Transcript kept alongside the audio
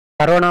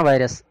Corona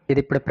virus ఇది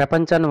ఇప్పుడు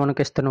ప్రపంచాన్ని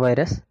వణికిస్తున్న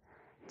వైరస్.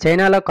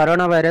 చైనాలో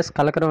కరోనా వైరస్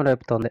కలకలం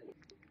రేపుతోంది.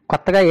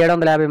 కొత్తగా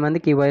 750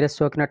 మందికి ఈ వైరస్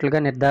సోకినట్లుగా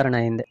నిర్ధారణ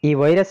అయింది. ఈ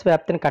వైరస్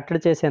వ్యాప్తిని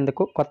కట్టడి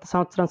చేసేందుకు కొత్త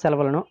సంవత్సరం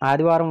సెలవులను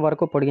ఆదివారం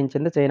వరకు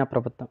పొడిగించింది చైనా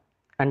ప్రభుత్వం.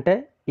 అంటే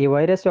ఈ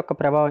వైరస్ యొక్క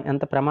ప్రభావం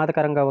ఎంత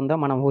ప్రమాదకరంగా ఉందో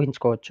మనం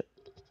ఊహించుకోవచ్చు.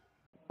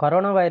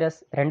 కరోనా వైరస్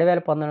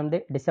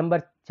 2019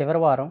 డిసెంబర్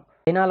చివరి వారం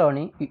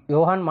చైనాలోని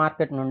వుహాన్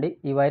మార్కెట్ నుండి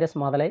ఈ వైరస్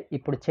మొదలై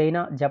ఇప్పుడు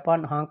చైనా,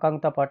 జపాన్,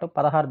 హాంకాంగ్తో పాటు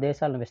 16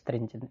 దేశాలను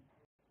విస్తరించింది.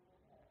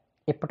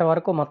 ఇప్పటి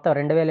వరకు మొత్తం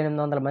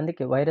 2800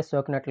 మందికి వైరస్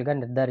సోకినట్లుగా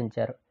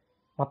నిర్ధారించారు.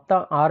 మొత్తం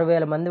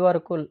 6000 మంది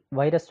వరకు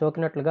వైరస్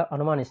సోకినట్లుగా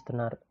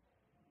అనుమానిస్తున్నారు.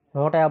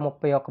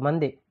 131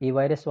 మంది ఈ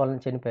వైరస్ వలన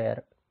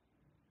చనిపోయారు.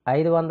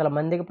 500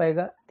 మందికి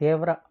పైగా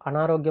తీవ్ర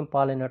అనారోగ్యం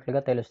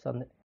పాలైనట్లుగా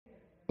తెలుస్తోంది.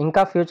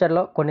 ఇంకా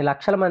ఫ్యూచర్లో కొన్ని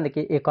లక్షల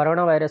మందికి ఈ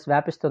కరోనా వైరస్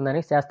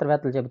వ్యాపిస్తుందని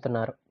శాస్త్రవేత్తలు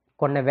చెబుతున్నారు.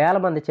 కొన్ని వేల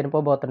మంది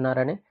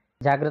చనిపోబోతున్నారని,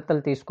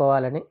 జాగ్రత్తలు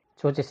తీసుకోవాలని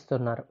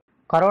సూచిస్తున్నారు.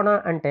 కరోనా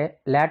అంటే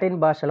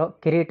లాటిన్ భాషలో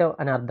కిరీటం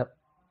అని అర్థం.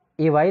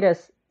 ఈ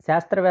వైరస్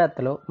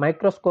శాస్త్రవేత్తలు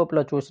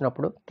మైక్రోస్కోప్లో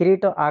చూసినప్పుడు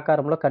కిరీటం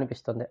ఆకారంలో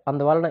కనిపిస్తుంది.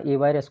 అందువలన ఈ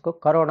వైరస్కు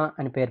కరోనా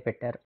అని పేరు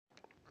పెట్టారు.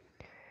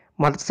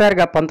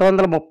 మొదటిసారిగా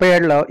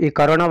 1937లో ఈ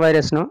కరోనా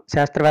వైరస్ను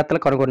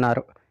శాస్త్రవేత్తలు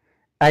కనుగొన్నారు.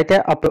 అయితే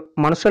అప్పుడు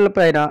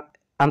మనుషులపైన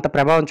అంత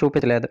ప్రభావం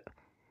చూపించలేదు.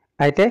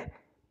 అయితే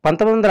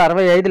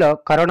 1965లో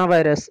కరోనా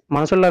వైరస్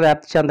మనుషుల్లో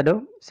వ్యాప్తి చెందడం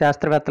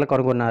శాస్త్రవేత్తలు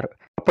కనుగొన్నారు.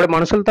 అప్పుడు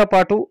మనుషులతో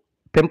పాటు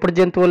పెంపుడు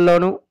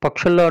జంతువుల్లోనూ,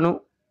 పక్షుల్లోనూ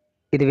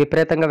ఇది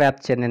విపరీతంగా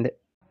వ్యాప్తి చెందింది.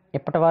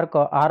 ఇప్పటి వరకు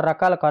 6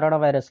 రకాల కరోనా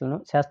వైరస్లను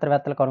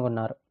శాస్త్రవేత్తలు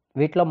కనుగొన్నారు.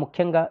 వీటిలో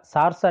ముఖ్యంగా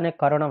సార్స్ అనే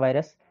కరోనా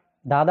వైరస్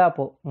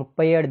దాదాపు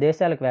 37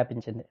 దేశాలకు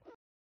వ్యాపించింది.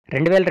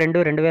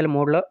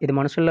 2002-2003లో ఇది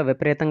మనుషుల్లో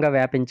విపరీతంగా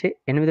వ్యాపించి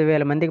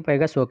 8000 మందికి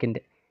పైగా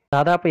సోకింది.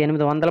 దాదాపు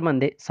 800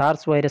 మంది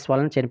సార్స్ వైరస్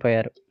వలన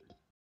చనిపోయారు.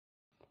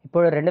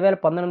 ఇప్పుడు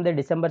 2019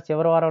 డిసెంబర్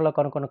చివరి వారంలో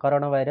కనుగొన్న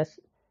కరోనా వైరస్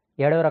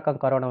 7వ రకం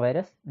కరోనా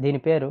వైరస్.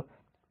 దీని పేరు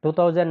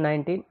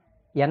 2019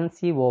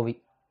 NCOV,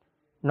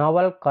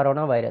 నోవల్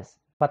కరోనా వైరస్.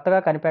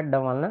 కొత్తగా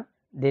కనిపెట్టడం వలన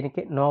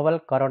దీనికి నోవల్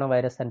కరోనా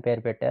వైరస్ అని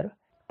పేరు పెట్టారు.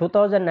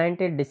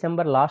 2019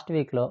 డిసెంబర్ లాస్ట్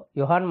వీక్లో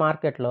వుహాన్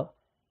మార్కెట్లో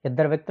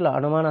 2 వ్యక్తులు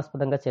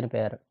అనుమానాస్పదంగా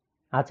చనిపోయారు.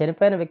 ఆ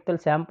చనిపోయిన వ్యక్తుల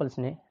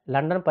శాంపుల్స్ని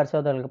లండన్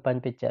పరిశోధనలకు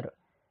పంపించారు.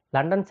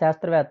 లండన్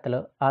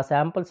శాస్త్రవేత్తలు ఆ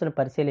శాంపుల్స్ని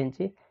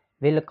పరిశీలించి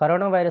వీళ్ళు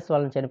కరోనా వైరస్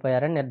వలన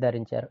చనిపోయారని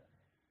నిర్ధారించారు.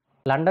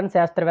 లండన్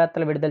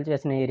శాస్త్రవేత్తలు విడుదల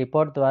చేసిన ఈ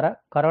రిపోర్ట్ ద్వారా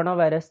కరోనా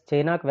వైరస్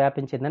చైనాకు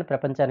వ్యాపించిందని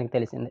ప్రపంచానికి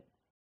తెలిసింది.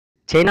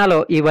 చైనాలో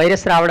ఈ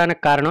వైరస్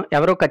రావడానికి కారణం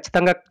ఎవరూ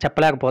ఖచ్చితంగా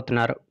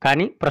చెప్పలేకపోతున్నారు.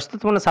 కానీ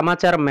ప్రస్తుతం ఉన్న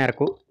సమాచారం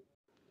మేరకు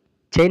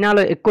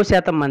చైనాలో ఎక్కువ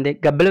శాతం మంది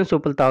గబ్బిలం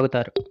సూపులు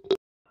తాగుతారు.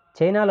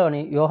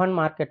 చైనాలోని వుహాన్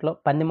మార్కెట్లో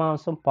పంది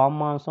మాంసం, పాము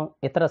మాంసం,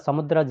 ఇతర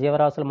సముద్ర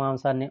జీవరాశుల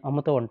మాంసాన్ని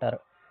అమ్ముతూ ఉంటారు.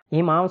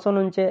 ఈ మాంసం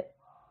నుంచే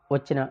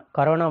వచ్చిన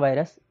కరోనా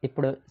వైరస్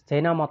ఇప్పుడు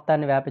చైనా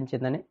మొత్తాన్ని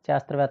వ్యాపించిందని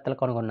శాస్త్రవేత్తలు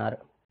కనుగొన్నారు.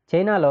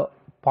 చైనాలో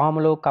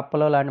పాములు,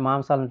 కప్పలు లాంటి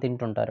మాంసాలను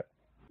తింటుంటారు.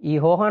 ఈ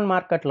వుహాన్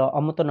మార్కెట్లో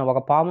అమ్ముతున్న ఒక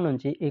పాము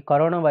నుంచి ఈ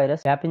కరోనా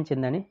వైరస్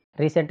వ్యాపించిందని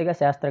రీసెంట్గా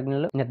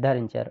శాస్త్రజ్ఞులు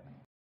నిర్ధారించారు.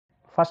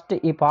 ఫస్ట్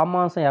ఈ పాము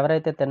మాంసం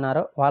ఎవరైతే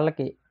తిన్నారో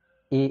వాళ్ళకి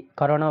ఈ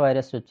కరోనా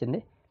వైరస్ వచ్చింది.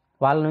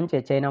 వాళ్ళ నుంచి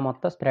చైనా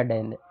మొత్తం స్ప్రెడ్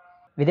అయింది.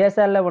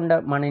 విదేశాల్లో ఉండే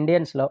మన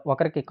ఇండియన్స్లో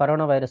ఒకరికి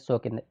కరోనా వైరస్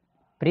సోకింది.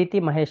 ప్రీతి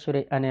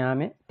మహేశ్వరి అనే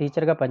ఆమె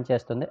టీచర్గా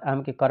పనిచేస్తుంది.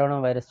 ఆమెకి కరోనా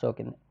వైరస్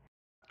సోకింది.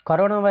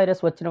 కరోనా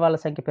వైరస్ వచ్చిన వాళ్ళ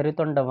సంఖ్య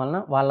పెరుగుతుండడం వలన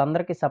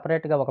వాళ్ళందరికీ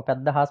సపరేట్గా ఒక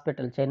పెద్ద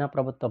హాస్పిటల్ చైనా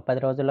ప్రభుత్వం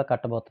 10 రోజుల్లో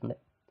కట్టబోతుంది.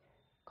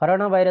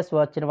 కరోనా వైరస్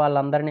వచ్చిన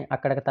వాళ్ళందరినీ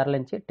అక్కడికి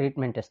తరలించి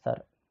ట్రీట్మెంట్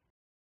ఇస్తారు.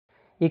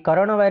 ఈ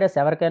కరోనా వైరస్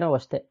ఎవరికైనా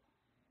వస్తే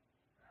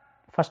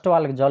ఫస్ట్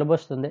వాళ్ళకి జలుబు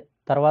వస్తుంది,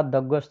 తర్వాత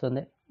దగ్గు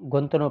వస్తుంది,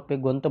 గొంతు నొప్పి,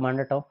 గొంతు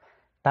మండటం,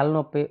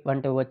 తలనొప్పి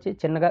వంటివి వచ్చి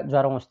చిన్నగా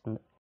జ్వరం వస్తుంది.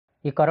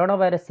 ఈ కరోనా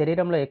వైరస్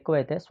శరీరంలో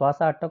ఎక్కువైతే శ్వాస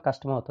ఆడటం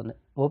కష్టమవుతుంది,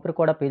 ఊపిరి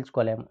కూడా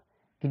పీల్చుకోలేము.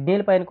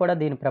 కిడ్నీల పైన కూడా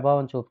దీని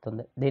ప్రభావం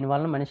చూపుతుంది.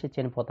 దీనివలన మనిషి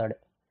చనిపోతాడు.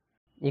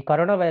 ఈ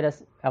కరోనా వైరస్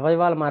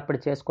అవయవాల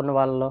మార్పిడి చేసుకున్న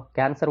వాళ్ళలో,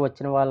 క్యాన్సర్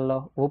వచ్చిన వాళ్ళలో,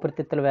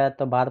 ఊపిరితిత్తుల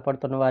వ్యాధితో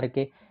బాధపడుతున్న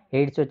వారికి,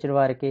 ఎయిడ్స్ వచ్చిన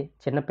వారికి,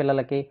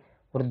 చిన్నపిల్లలకి,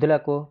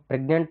 వృద్ధులకు,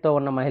 ప్రెగ్నెంట్తో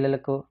ఉన్న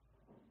మహిళలకు,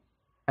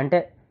 అంటే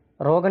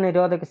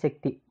రోగనిరోధక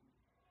శక్తి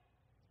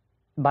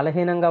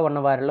బలహీనంగా ఉన్న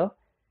వారిలో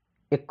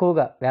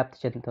ఎక్కువగా వ్యాప్తి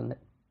చెందుతుంది.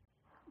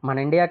 మన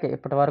ఇండియాకి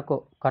ఇప్పటి వరకు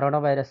కరోనా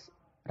వైరస్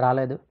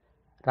రాలేదు,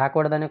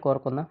 రాకూడదని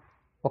కోరుకుందాం.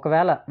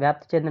 ఒకవేళ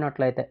వ్యాప్తి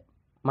చెందినట్లయితే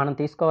మనం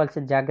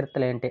తీసుకోవాల్సిన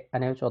జాగ్రత్తలు ఏంటి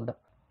అనేవి చూద్దాం.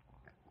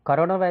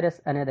 కరోనా వైరస్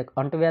అనేది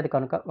అంటువ్యాధి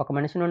కనుక ఒక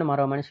మనిషి నుండి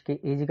మరో మనిషికి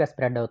ఈజీగా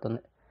స్ప్రెడ్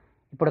అవుతుంది.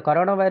 ఇప్పుడు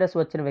కరోనా వైరస్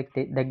వచ్చిన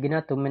వ్యక్తి దగ్గినా,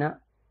 తుమ్మినా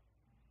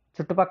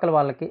చుట్టుపక్కల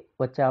వాళ్ళకి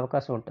వచ్చే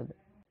అవకాశం ఉంటుంది.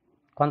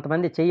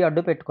 కొంతమంది చెయ్యి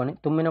అడ్డు పెట్టుకొని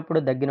తుమ్మినప్పుడు,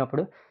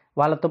 దగ్గినప్పుడు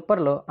వాళ్ళ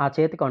తుప్పర్లు ఆ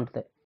చేతికి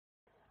అంటుతాయి.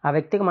 ఆ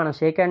వ్యక్తికి మనం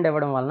షేక్ హ్యాండ్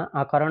ఇవ్వడం వలన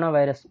ఆ కరోనా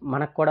వైరస్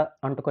మనకు కూడా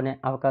అంటుకునే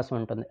అవకాశం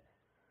ఉంటుంది.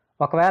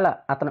 ఒకవేళ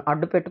అతను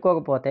అడ్డు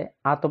పెట్టుకోకపోతే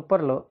ఆ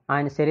తుప్పర్లు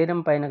ఆయన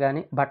శరీరం పైన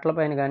కానీ, బట్టల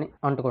పైన కానీ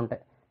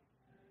అంటుకుంటాయి.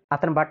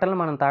 అతని బట్టలను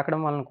మనం తాకడం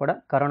వలన కూడా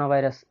కరోనా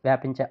వైరస్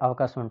వ్యాపించే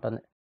అవకాశం ఉంటుంది.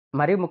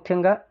 మరీ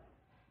ముఖ్యంగా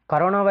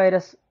కరోనా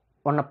వైరస్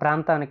ఉన్న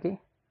ప్రాంతానికి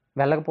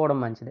వెళ్ళకపోవడం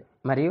మంచిది.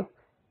 మరియు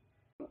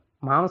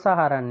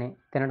మాంసాహారాన్ని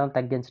తినడం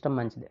తగ్గించడం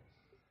మంచిది.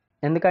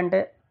 ఎందుకంటే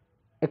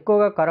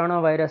ఎక్కువగా కరోనా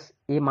వైరస్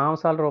ఈ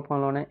మాంసాల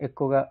రూపంలోనే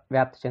ఎక్కువగా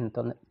వ్యాప్తి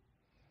చెందుతుంది.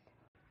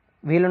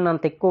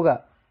 వీలున్నంత ఎక్కువగా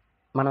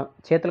మనం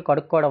చేతులు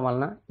కడుక్కోవడం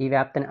వలన ఈ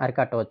వ్యాప్తిని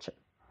అరికట్టవచ్చు.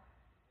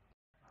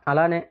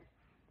 అలానే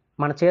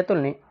మన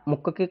చేతుల్ని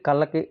ముక్కుకి,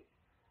 కళ్ళకి,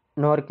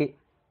 నోరుకి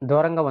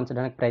దూరంగా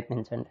ఉంచడానికి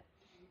ప్రయత్నించండి.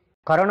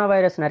 కరోనా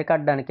వైరస్ని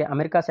అరికట్టడానికి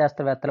అమెరికా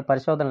శాస్త్రవేత్తలు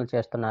పరిశోధనలు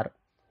చేస్తున్నారు.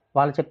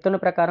 వాళ్ళు చెప్తున్న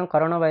ప్రకారం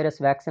కరోనా వైరస్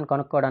వ్యాక్సిన్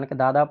కనుక్కోవడానికి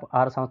దాదాపు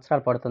 6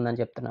 సంవత్సరాలు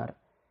పడుతుందని చెప్తున్నారు.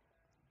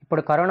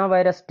 ఇప్పుడు కరోనా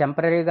వైరస్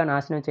టెంపరరీగా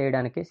నాశనం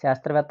చేయడానికి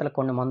శాస్త్రవేత్తలు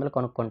కొన్ని మందులు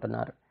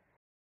కనుక్కుంటున్నారు.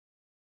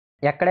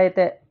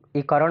 ఎక్కడైతే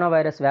ఈ కరోనా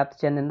వైరస్ వ్యాప్తి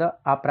చెందిందో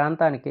ఆ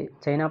ప్రాంతానికి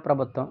చైనా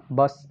ప్రభుత్వం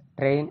బస్,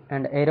 ట్రైన్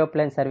అండ్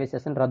ఏరోప్లేన్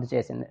సర్వీసెస్ని రద్దు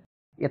చేసింది.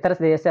 ఇతర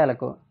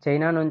దేశాలకు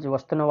చైనా నుంచి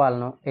వస్తున్న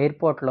వాళ్ళను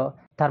ఎయిర్పోర్ట్లో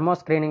థర్మో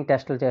స్క్రీనింగ్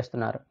టెస్టులు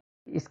చేస్తున్నారు.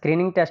 ఈ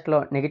స్క్రీనింగ్ టెస్ట్లో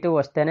నెగిటివ్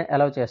వస్తేనే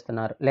అలౌ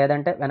చేస్తున్నారు,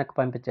 లేదంటే వెనక్కి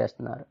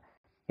పంపించేస్తున్నారు.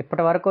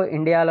 ఇప్పటి వరకు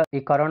ఇండియాలో ఈ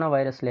కరోనా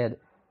వైరస్ లేదు,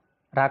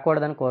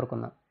 రాకూడదని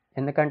కోరుకుందాం.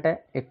 ఎందుకంటే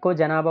ఎక్కువ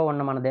జనాభా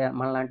ఉన్న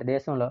మనలాంటి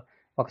దేశంలో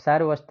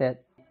ఒకసారి వస్తే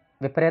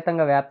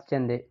విపరీతంగా వ్యాప్తి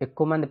చెంది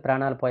ఎక్కువ మంది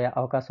ప్రాణాలు పోయే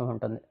అవకాశం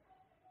ఉంటుంది.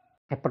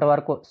 ఇప్పటి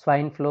వరకు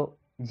స్వైన్ ఫ్లూ,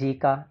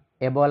 జీకా,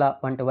 ఎబోలా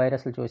వంటి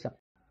వైరస్లు చూసాం.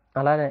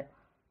 అలానే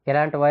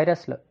ఇలాంటి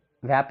వైరస్లు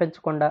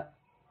వ్యాపించకుండా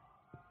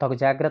తగు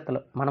జాగ్రత్తలు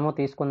మనము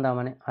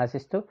తీసుకుందామని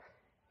ఆశిస్తూ,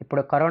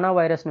 ఇప్పుడు కరోనా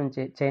వైరస్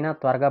నుంచి చైనా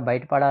త్వరగా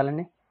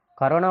బయటపడాలని,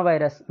 కరోనా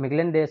వైరస్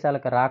మిగిలిన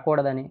దేశాలకు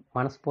రాకూడదని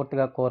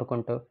మనస్ఫూర్తిగా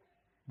కోరుకుంటూ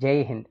జై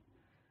హింద్.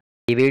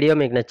 ఈ వీడియో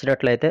మీకు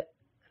నచ్చినట్లయితే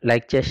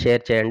లైక్ చేసి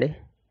షేర్ చేయండి.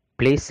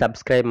 Please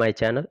subscribe my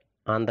channel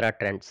Andhra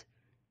trends.